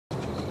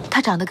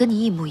他长得跟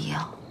你一模一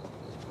样，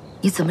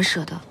你怎么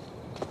舍得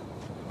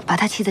把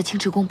他弃在青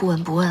池宫不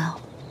闻不问啊？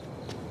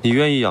你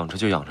愿意养着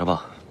就养着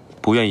吧，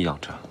不愿意养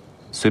着，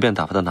随便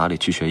打发到哪里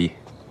去学艺。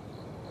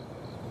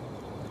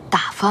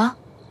打发？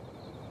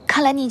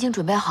看来你已经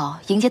准备好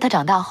迎接他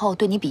长大后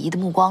对你鄙夷的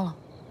目光了。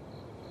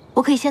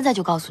我可以现在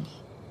就告诉你，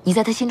你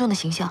在他心中的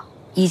形象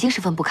已经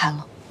十分不堪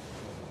了。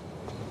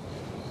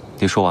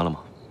你说完了吗？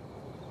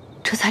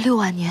这才6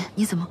万年，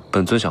你怎么？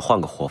本尊想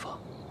换个活法，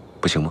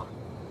不行吗？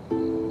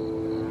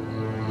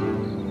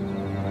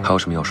还有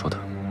什么要说的？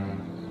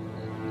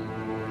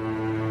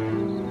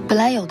本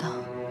来有的，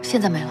现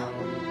在没了。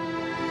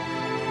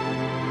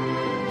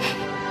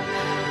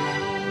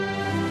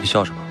你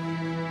笑什么？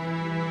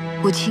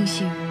我庆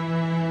幸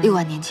6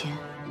万年前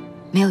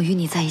没有与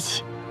你在一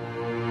起。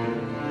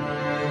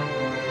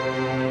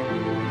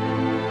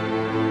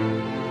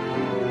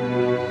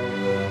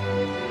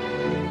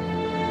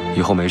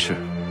以后没事，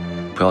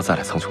不要再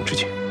来苍穹之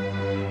境。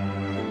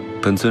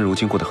本尊如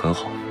今过得很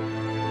好，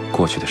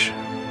过去的事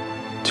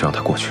就让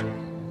它过去。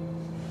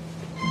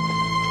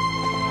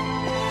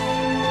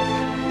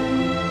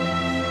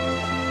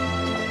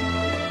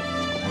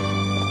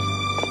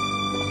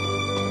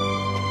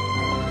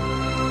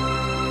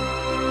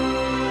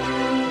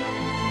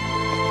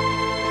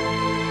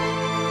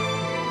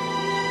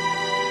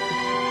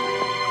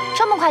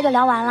这么快就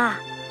聊完了？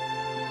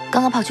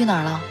刚刚跑去哪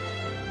儿了？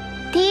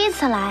第一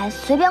次来，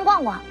随便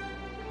逛逛。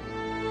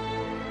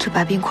这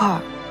白冰块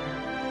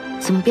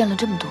怎么变了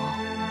这么多？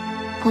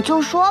我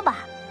就说吧，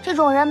这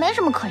种人没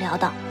什么可聊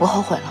的。我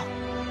后悔了。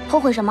后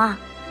悔什么？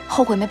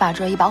后悔没把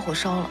这一把火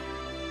烧了。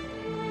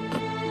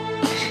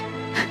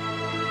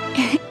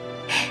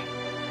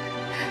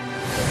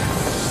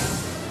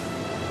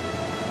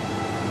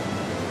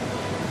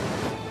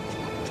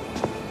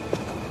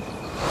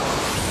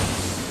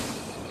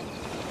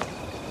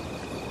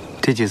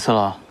第几次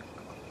了？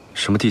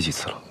什么第几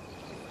次了？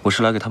我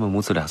是来给他们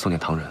母子俩送点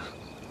糖人。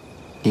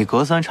你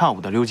隔三差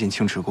五的溜进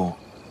青池宫，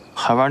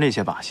还玩那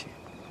些把戏，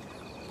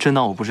真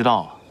当我不知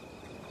道啊？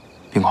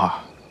冰块，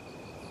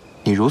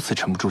你如此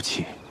沉不住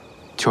气，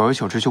久而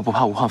久之就不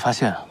怕无患发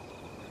现啊？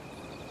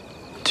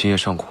今夜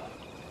上古，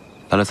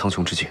来了苍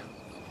穹之境。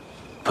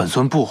本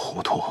尊不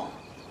糊涂。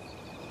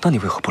那你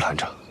为何不拦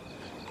着？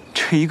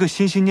这一个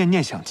心心念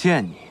念想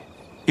见你，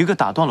一个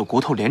打断了骨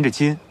头连着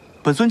筋，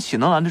本尊岂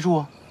能拦得住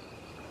啊？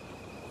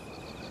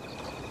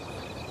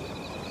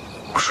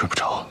我睡不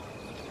着。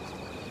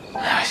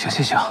行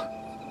行行，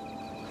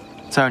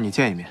再让你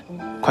见一面，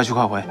快去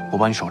快回，我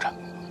帮你守着。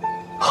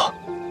好。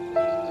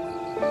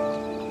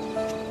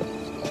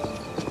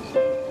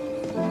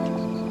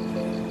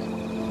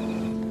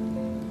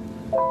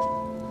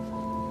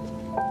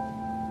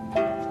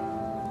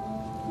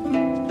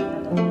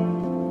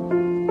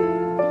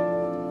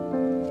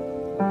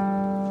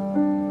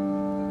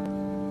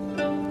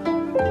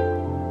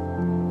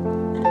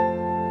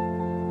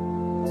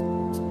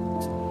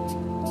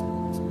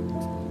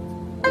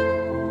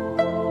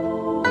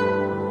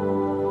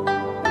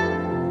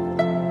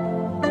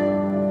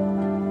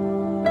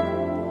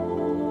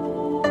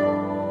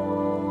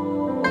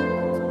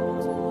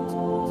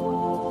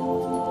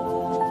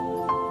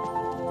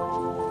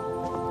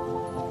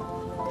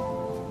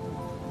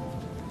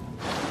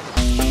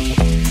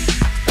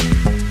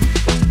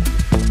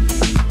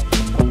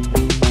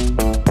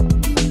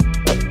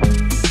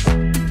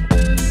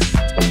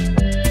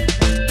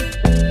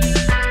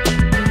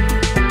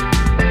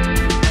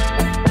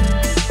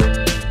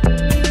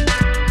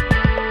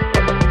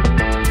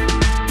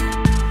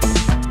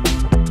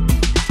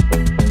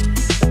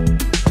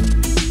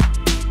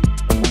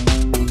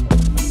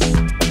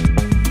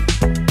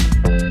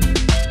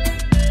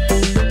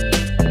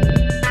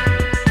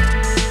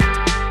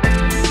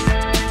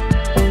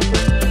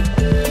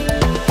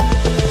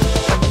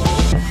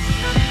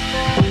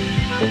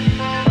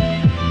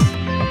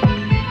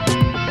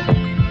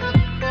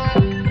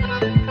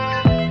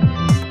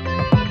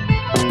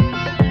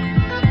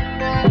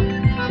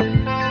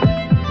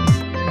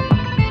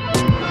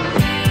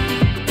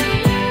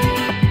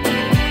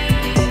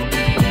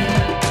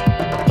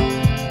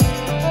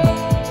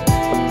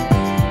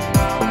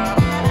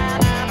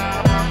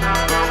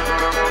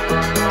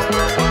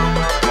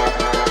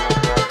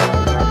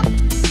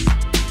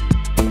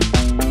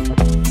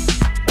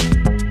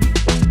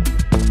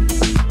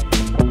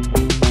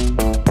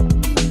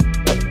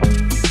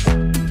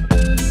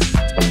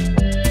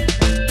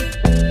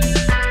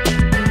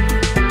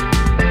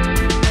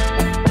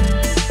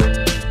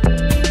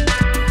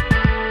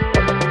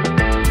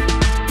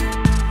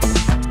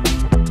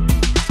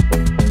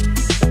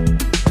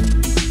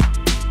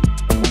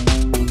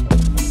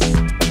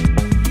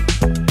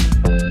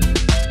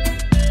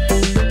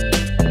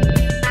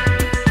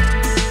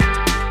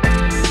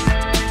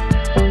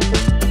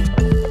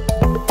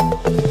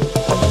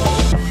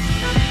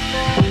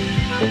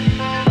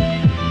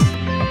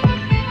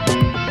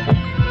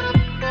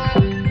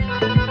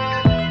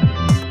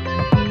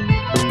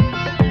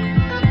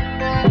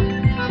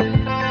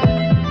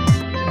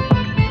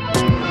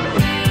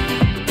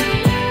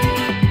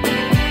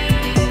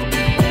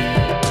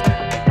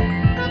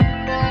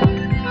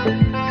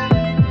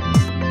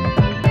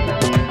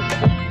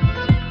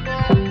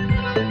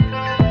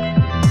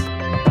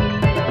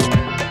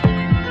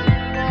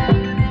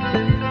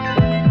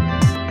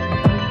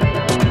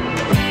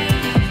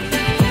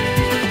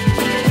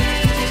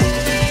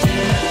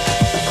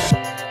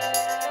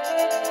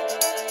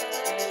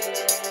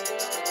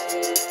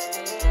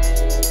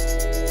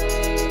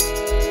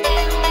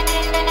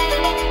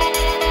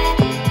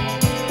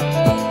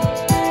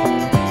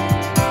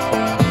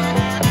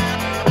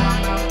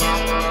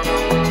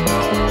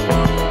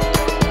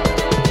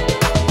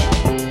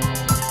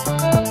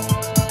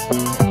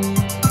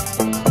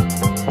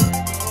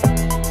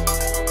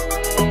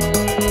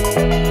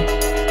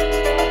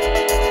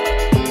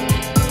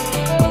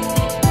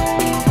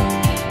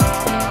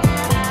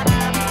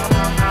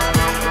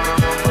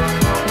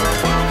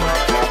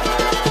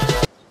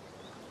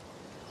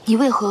你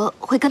为何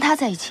会跟他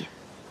在一起？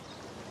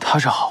他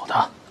是好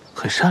的，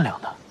很善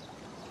良的。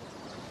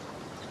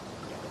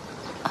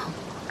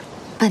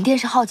本殿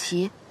是好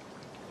奇，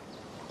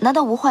难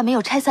道吴坏没有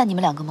拆散你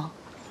们两个吗？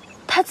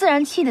他自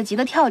然气得急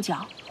得跳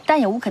脚，但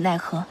也无可奈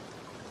何。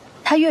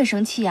他越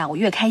生气啊，我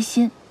越开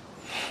心。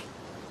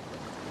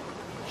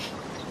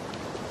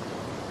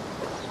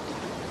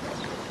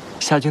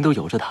夏君都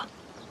由着他。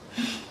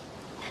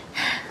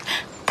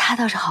他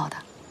倒是好的。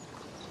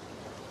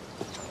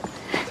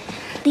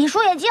李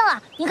叔也进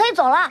了，你可以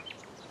走了。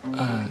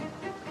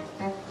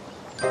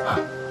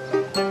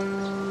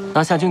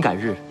那夏君改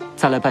日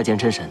再来拜见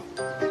真神。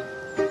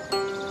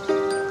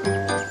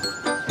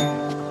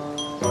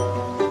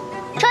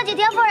这几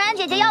天凤然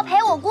姐姐要陪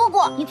我姑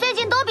姑，你最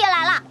近都别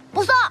来了，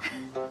不送。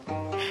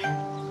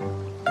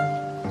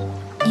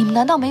你们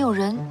难道没有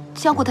人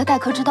教过他待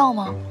客之道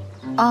吗？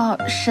哦，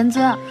神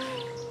尊，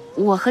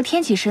我和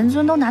天启神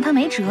尊都拿他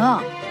没辙。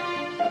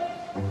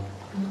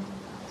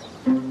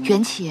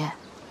缘起，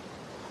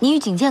你与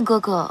景剑哥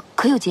哥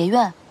可有结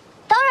怨？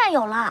当然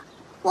有了，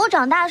我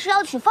长大是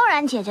要娶凤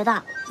然姐姐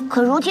的，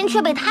可如今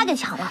却被他给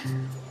抢了。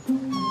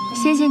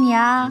谢谢你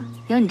啊，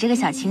有你这个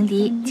小情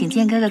敌，景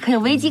剑哥哥可有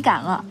危机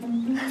感了。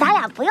咱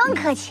俩不用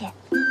客气。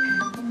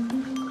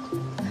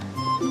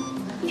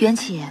缘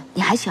起，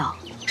你还小，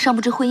尚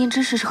不知婚姻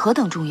之事是何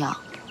等重要，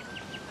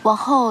往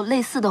后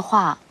类似的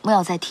话莫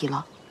要再提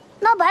了。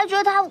那白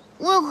玦他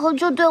为何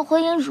就对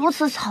婚姻如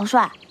此草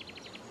率？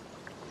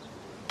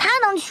他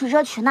能娶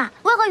这娶那，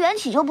为何缘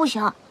起就不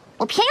行？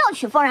我偏要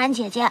娶凤然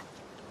姐姐。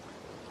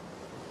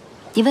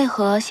你为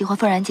何喜欢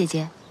凤然姐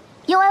姐？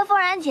因为凤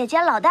然姐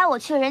姐老带我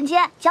去人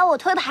间，教我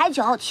推牌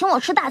九，请我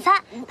吃大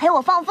餐，陪我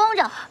放风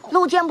筝，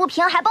路见不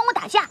平还帮我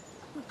打架。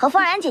和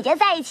凤然姐姐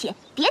在一起，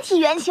别提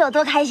缘起有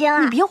多开心啊！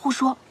你别胡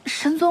说，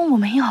神尊我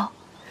没有。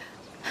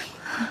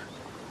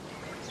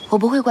我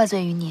不会怪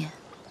罪于你，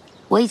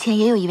我以前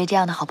也有一位这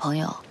样的好朋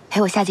友，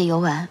陪我下界游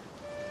玩，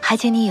还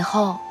请你以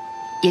后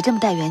也这么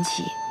带缘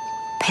起，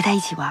陪他一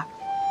起玩。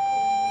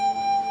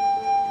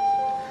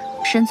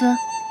神尊，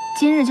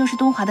今日就是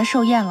东华的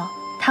寿宴了，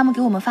他们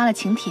给我们发了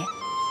请帖，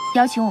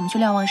邀请我们去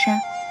瞭望山。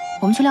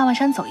我们去瞭望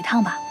山走一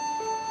趟吧。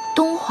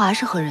东华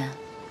是何人？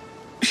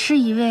是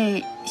一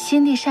位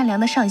心地善良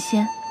的上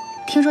仙，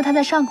听说他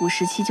在上古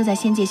时期就在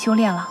仙界修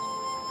炼了。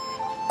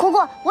姑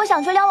姑，我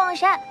想去瞭望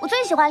山，我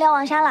最喜欢瞭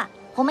望山了。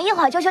我们一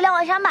会儿就去瞭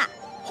望山吧。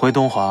回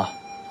东华，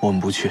我们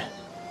不去。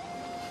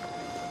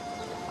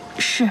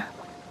是。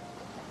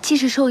既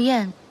是寿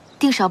宴，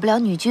定少不了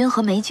女君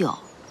和美酒，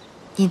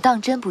你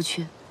当真不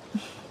去？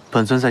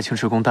本尊在青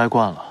池宫待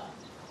惯了，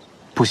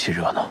不喜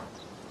热闹。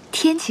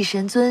天启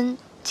神尊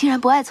竟然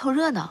不爱凑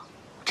热闹，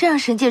这让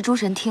神界诸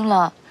神听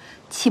了，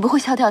岂不会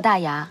笑掉大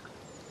牙？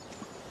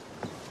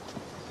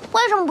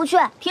为什么不去？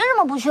凭什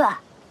么不去？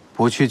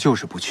不去就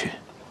是不去。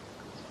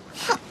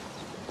哼！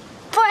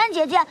凤然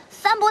姐姐，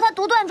三伯他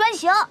独断专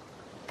行。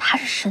他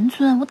是神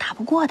尊，我打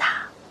不过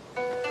他。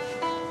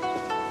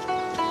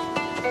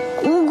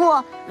姑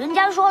姑，人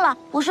家说了，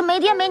我是没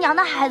爹没娘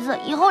的孩子，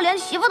以后连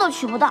媳妇都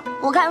娶不到。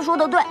我看说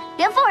的对，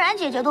连凤然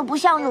姐姐都不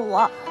向着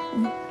我。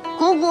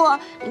姑姑，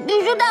你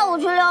必须带我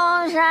去瞭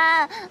望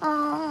山。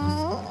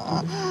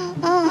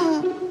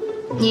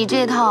你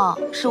这套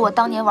是我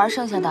当年玩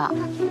剩下的。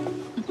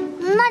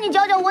那你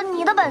教教我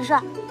你的本事。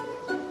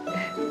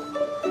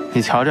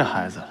你瞧这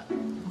孩子，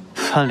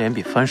翻脸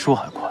比翻书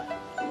还快。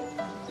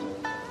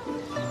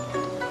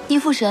逆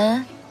父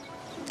神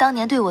当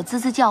年对我孜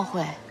孜教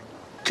诲，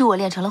助我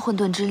练成了混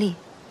沌之力。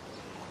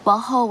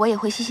往后我也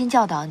会悉心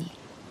教导你，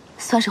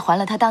算是还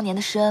了他当年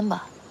的师恩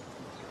吧。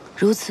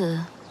如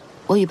此，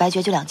我与白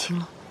玦就两清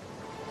了。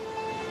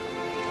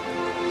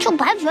就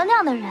白玦那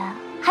样的人，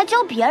还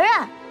教别人？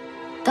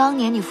当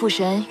年你父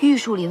神玉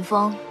树临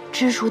风，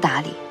知书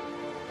达理，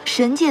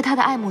神界他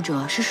的爱慕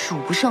者是数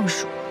不胜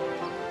数。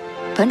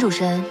本主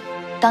神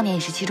当年也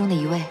是其中的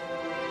一位，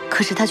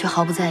可是他却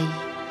毫不在意。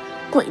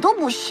鬼都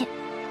不信。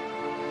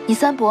你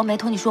三伯没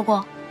同你说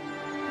过？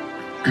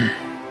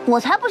我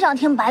才不想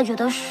听白玦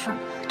的事。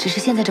只是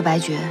现在这白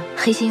玦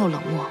黑心又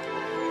冷漠，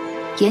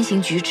言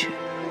行举止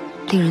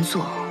令人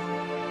作呕。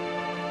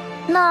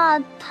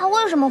那他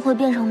为什么会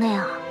变成那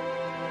样？